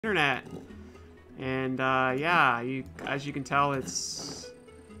internet. And yeah, as you can tell, it's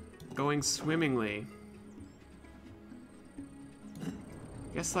going swimmingly.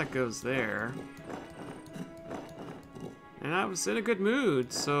 Guess that goes there. And I was in a good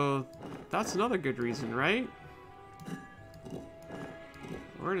mood, so that's another good reason, right?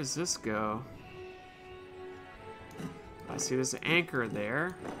 Where does this go? I see there's an anchor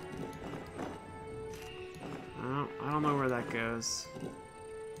there. I don't know where that goes.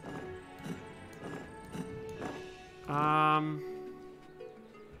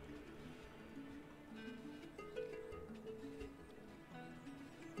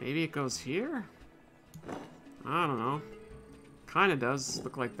 Maybe it goes here? I don't know. Kinda does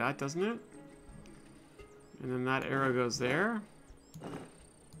look like that, doesn't it? And then that arrow goes there.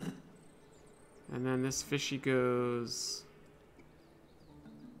 And then this fishy goes...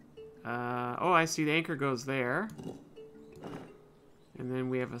 oh, I see the anchor goes there. And then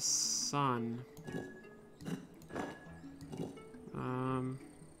we have a sun.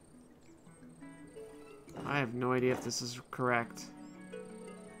 I have no idea if this is correct.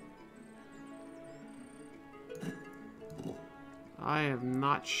 I am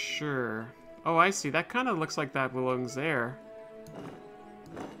not sure. Oh, I see. That kind of looks like that belongs there.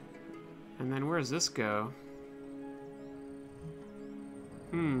 And then where does this go?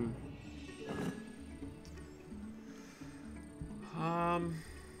 I'm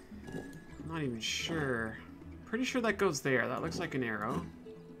not even sure. Pretty sure that goes there. That looks like an arrow.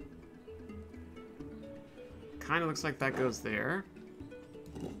 Kind of looks like that goes there.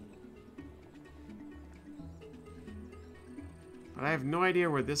 But I have no idea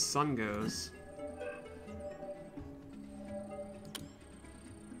where this sun goes.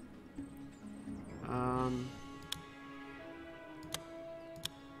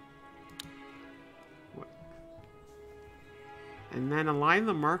 And then align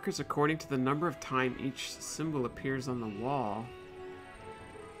the markers according to the number of time each symbol appears on the wall.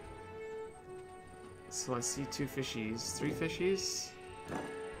 So I see 2 fishies. 3 fishies?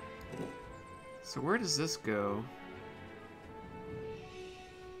 So where does this go?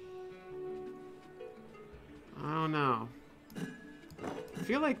 I don't know. I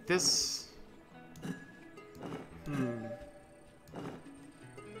feel like this...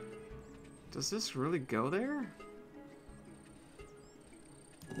 Does this really go there?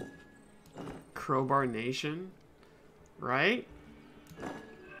 Crowbar Nation? Right?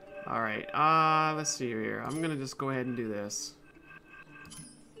 Alright, let's see here. I'm gonna just go ahead and do this.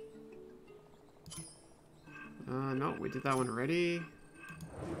 No, we did that one already.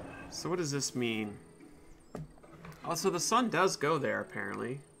 So what does this mean? Also, the sun does go there,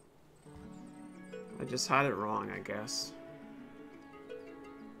 apparently. I just had it wrong, I guess.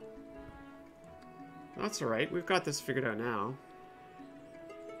 That's alright, we've got this figured out now.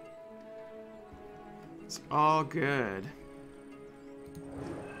 It's all good.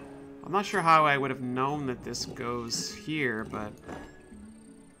 I'm not sure how I would have known that this goes here, but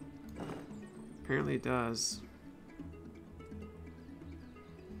apparently it does.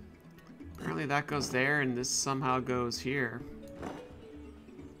 Apparently that goes there, and this somehow goes here.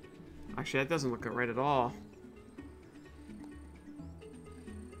 Actually, that doesn't look right at all.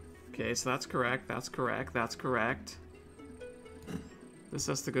 Okay, so that's correct, that's correct, that's correct. This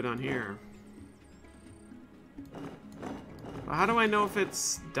has to go down here. But how do I know if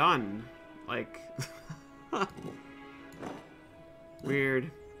it's done? Like...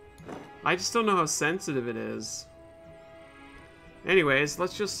 Weird. I just don't know how sensitive it is. Anyways,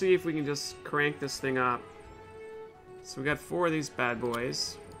 let's just see if we can just crank this thing up. So we got 4 of these bad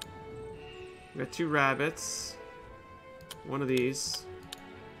boys. We got 2 rabbits. 1 of these.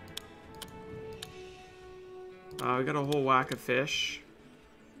 We got a whole whack of fish.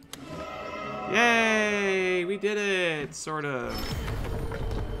 Yay! We did it! Sort of.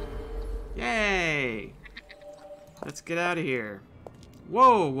 Yay! Let's get out of here.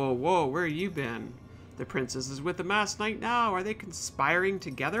 Whoa, whoa, whoa, where you been? The princess is with the masked knight now. Are they conspiring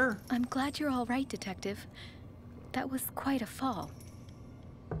together? I'm glad you're all right, Detective. That was quite a fall.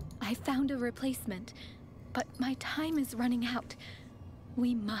 I found a replacement, but my time is running out.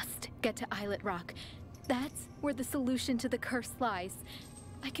 We must get to Islet Rock. That's where the solution to the curse lies.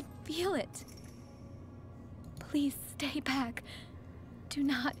 I can feel it. Please stay back. Do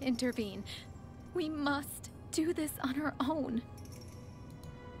not intervene. We must do this on our own.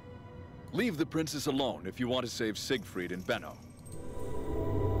 Leave the princess alone if you want to save Siegfried and Benno.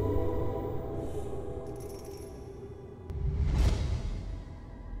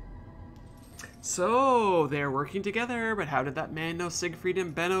 So, they're working together, but how did that man know Siegfried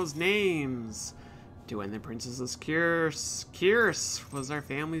and Benno's names? To end the princess's curse was our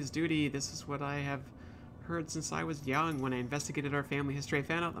family's duty. This is what I have heard since I was young. When I investigated our family history, I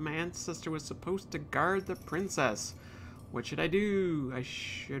found out that my ancestor was supposed to guard the princess. What should I do?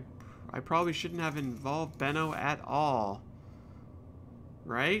 I probably shouldn't have involved Benno at all.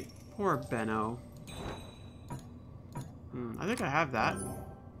 Right? Poor Benno. I think I have that.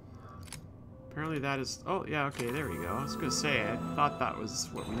 Apparently that is... Oh, yeah, okay, there we go. I was gonna say, I thought that was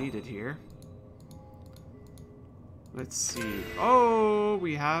what we needed here. Let's see. Oh,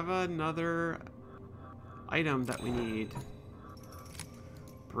 we have another item that we need.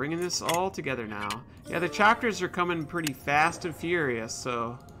 Bringing this all together now. Yeah, the chapters are coming pretty fast and furious,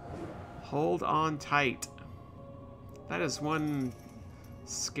 so hold on tight. That is one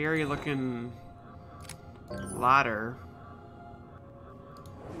scary looking ladder.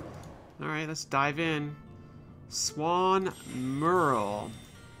 Alright, let's dive in. Swan Mural.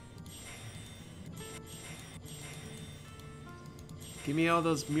 Give me all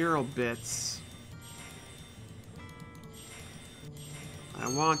those mural bits. I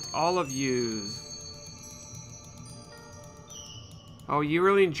want all of you. Oh, you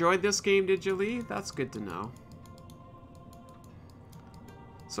really enjoyed this game, did you, Lee? That's good to know.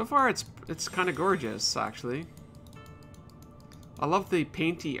 So far, it's kind of gorgeous, actually. I love the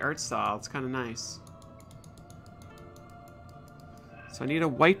painty art style. It's kind of nice. So I need a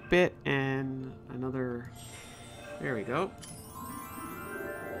white bit and another... There we go.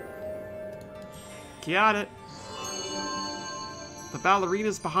 Got it. The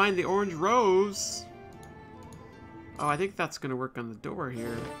ballerina's behind the orange rose. Oh, I think that's going to work on the door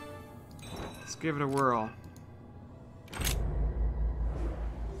here. Let's give it a whirl.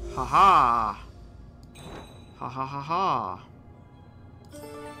 Ha-ha. Ha-ha-ha-ha.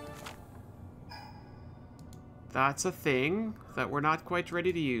 That's a thing that we're not quite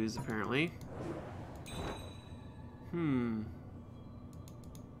ready to use, apparently.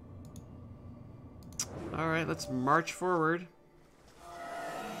 Alright, let's march forward.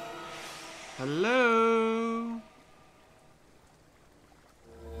 Hello?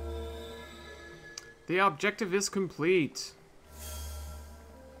 The objective is complete.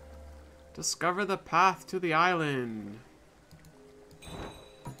 Discover the path to the island.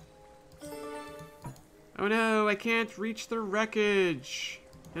 Oh no, I can't reach the wreckage.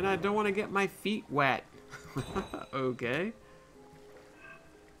 And I don't want to get my feet wet. Okay.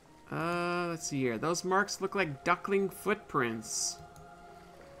 Let's see here. Those marks look like duckling footprints.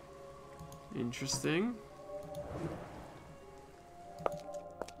 Interesting.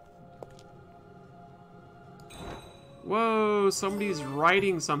 Whoa, somebody's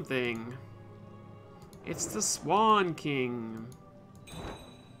writing something. It's the Swan King.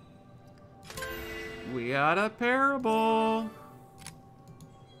 We got a parable.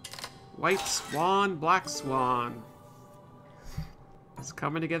 White swan, black swan. It's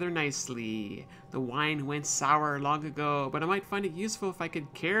coming together nicely. The wine went sour long ago, but I might find it useful if I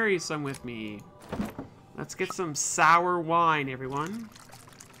could carry some with me. Let's get some sour wine, everyone.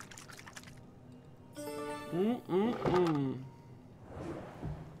 Who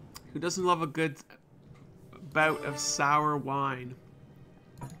doesn't love a good bout of sour wine?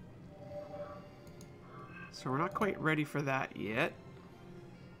 So we're not quite ready for that yet.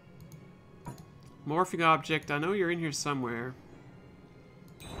 Morphing object, I know you're in here somewhere.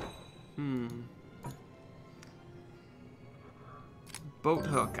 Boat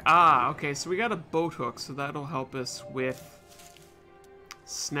hook. Ah, okay, so we got a boat hook, so that'll help us with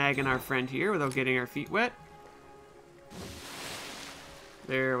snagging our friend here without getting our feet wet.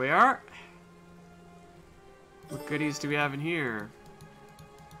 There we are. What goodies do we have in here?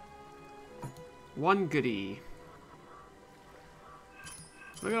 One goodie.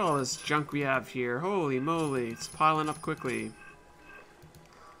 Look at all this junk we have here. Holy moly, it's piling up quickly.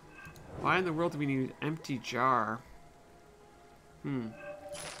 Why in the world do we need an empty jar?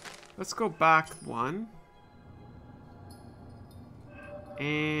 Let's go back one.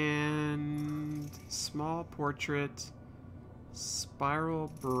 And small portrait,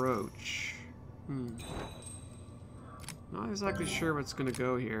 spiral brooch. Not exactly sure what's gonna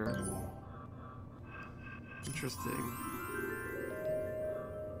go here. Interesting.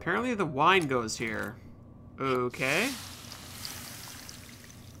 Apparently the wine goes here. Okay.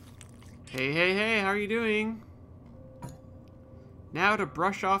 Hey, hey, hey, how are you doing? Now to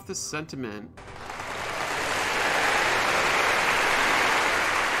brush off the sentiment.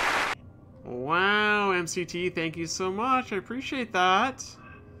 Wow, MCT, thank you so much. I appreciate that.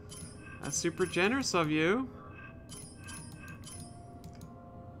 That's super generous of you.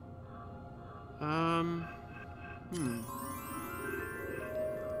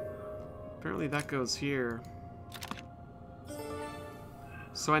 Apparently that goes here.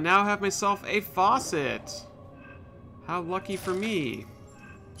 So I now have myself a faucet. How lucky for me.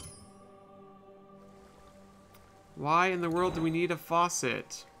 Why in the world do we need a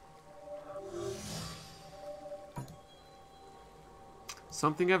faucet?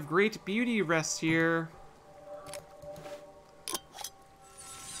 Something of great beauty rests here.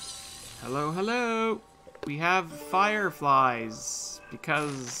 Hello, hello. We have fireflies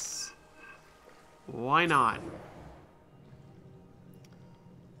because why not?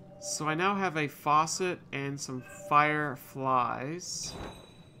 So I now have a faucet and some fireflies.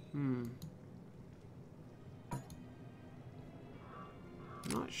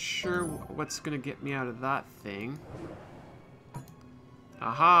 Not sure what's gonna get me out of that thing.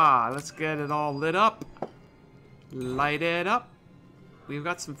 Aha! Let's get it all lit up. Light it up. We've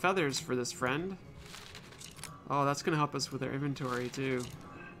got some feathers for this friend. Oh, that's gonna help us with our inventory too.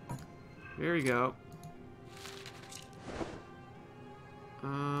 Here we go.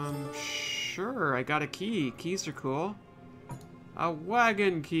 Sure, I got a key. Keys are cool. A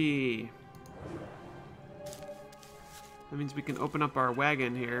wagon key. That means we can open up our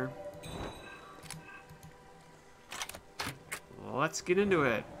wagon here. Well, let's get into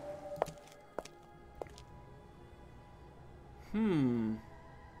it.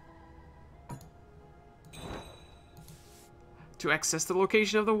 To access the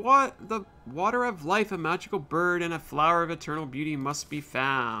location of the water of life, a magical bird and a flower of eternal beauty must be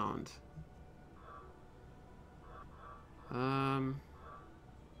found. I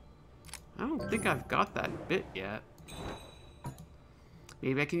don't think I've got that bit yet.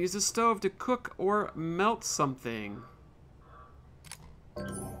 Maybe I can use the stove to cook or melt something.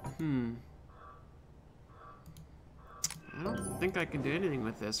 I don't think I can do anything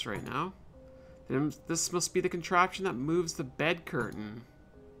with this right now. This must be the contraption that moves the bed curtain.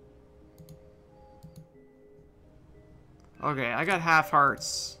 Okay, I got half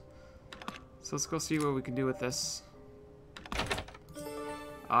hearts. So let's go see what we can do with this.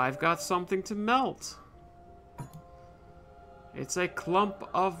 I've got something to melt. It's a clump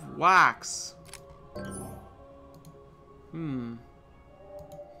of wax.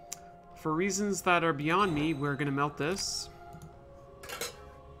 For reasons that are beyond me, we're gonna melt this.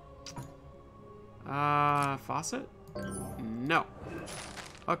 Faucet? No.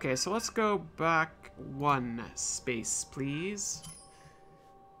 Okay, so let's go back one space, please.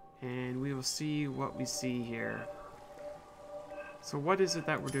 And we will see what we see here. So what is it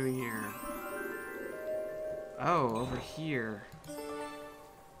that we're doing here? Oh, over here.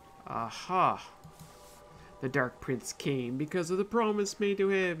 Aha. The Dark Prince came because of the promise made to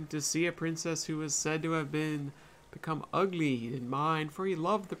him to see a princess who was said to have become ugly. He didn't mind, for he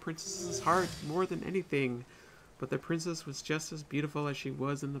loved the princess's heart more than anything. But the princess was just as beautiful as she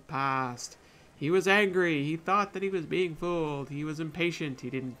was in the past. He was angry. He thought that he was being fooled. He was impatient.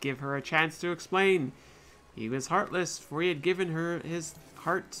 He didn't give her a chance to explain. He was heartless, for he had given her his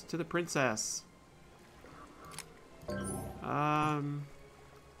heart to the princess.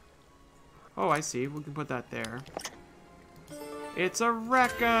 Oh, I see. We can put that there. It's a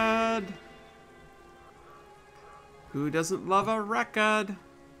record! Who doesn't love a record?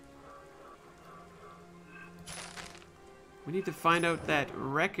 We need to find out that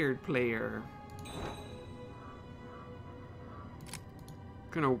record player.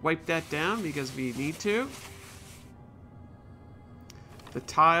 Gonna wipe that down because we need to. The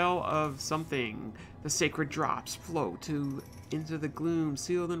tile of something. The sacred drops flow into the gloom,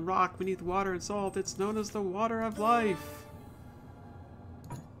 sealed in rock beneath water and salt. It's known as the water of life.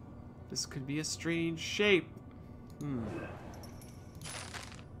 This could be a strange shape.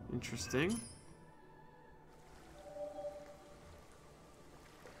 Interesting.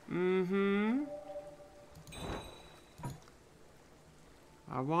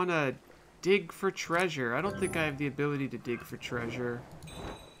 I want to dig for treasure. I don't think I have the ability to dig for treasure.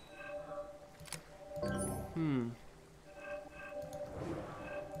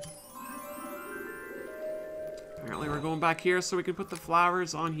 Apparently we're going back here so we can put the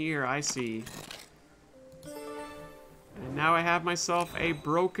flowers on here. I see. And now I have myself a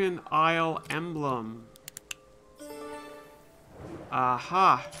broken isle emblem.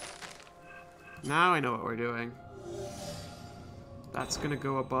 Aha. Now I know what we're doing. That's gonna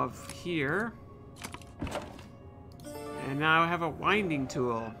go above here. And now I have a winding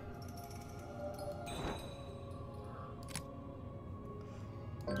tool.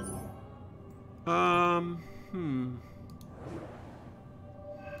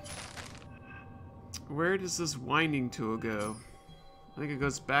 Where does this winding tool go? I think it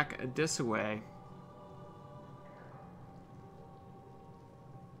goes back this way.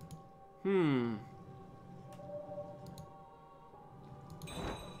 Hmm.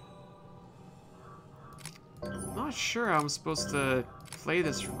 Not sure how I'm supposed to play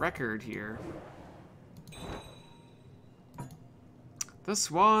this record here. The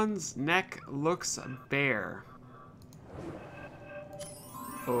swan's neck looks bare.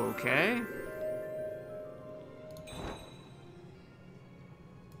 Okay.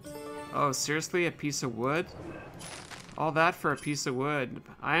 Oh, seriously? A piece of wood? All that for a piece of wood.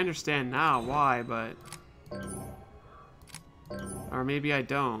 I understand now why, but... Or maybe I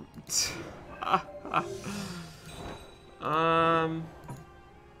don't.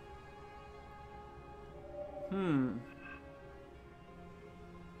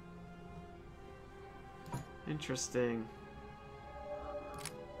 Interesting.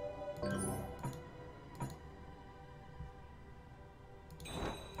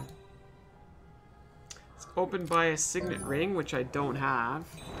 It's opened by a signet ring, which I don't have.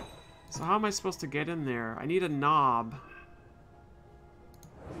 So how am I supposed to get in there? I need a knob.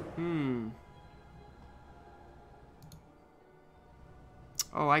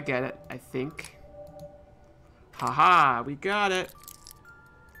 Oh, I get it, I think. Haha, we got it.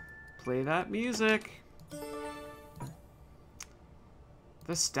 Play that music.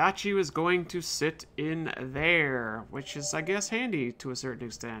 The statue is going to sit in there, which is, I guess, handy to a certain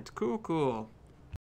extent. Cool, cool.